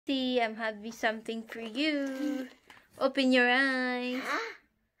See, I'm having something for you. Open your eyes.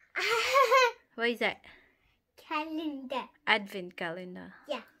 What is that? Calendar. Advent calendar.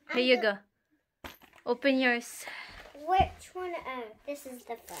 Yeah. Here you go. Open yours. Which one? Oh, this is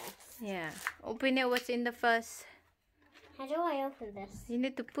the first. Yeah. Open it. What's in the first? How do I open this? You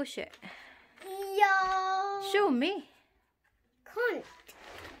need to push it. Yo. Show me. Can't.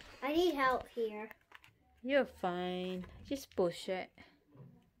 I need help here. You're fine. Just push it.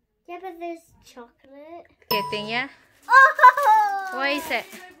 Yeah, but there's chocolate. Getting ya? Oh! What is it?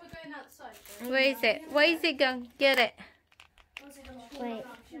 What is it? What is it, Gang? Get it. Wait.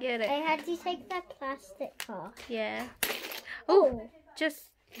 Get I it. had to take that plastic off. Yeah. Oh,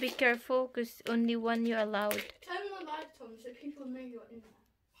 just be careful because only one you're allowed. Turn on the light on so people know you're in there.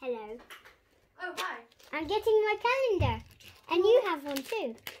 Hello. Oh, hi. I'm getting my calendar. And you have one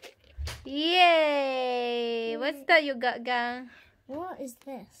too. Yay! What's that you got, Gang? What is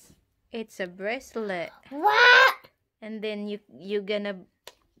this? It's a bracelet. What? And then you're gonna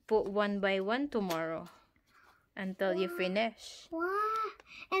put one by one tomorrow until you finish. What?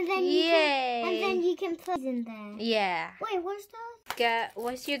 And then you can put it in there. Yeah. Wait, what's that?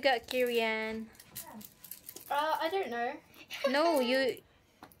 What's you got, Kirrianne? I don't know. No, you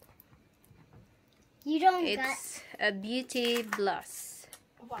don't it's a beauty gloss.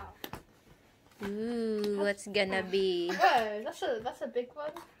 Wow. Ooh, what's gonna be? Oh, that's a big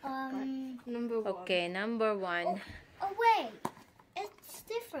one. Number one. Okay, number one. Oh wait, it's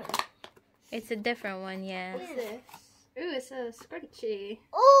different. It's a different one, yeah. What's this? Ooh, it's a scrunchie.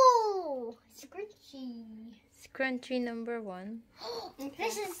 Oh, scrunchy. Scrunchy number one.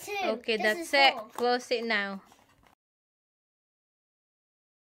 This is two. Okay, This that's is it. four. Close it now.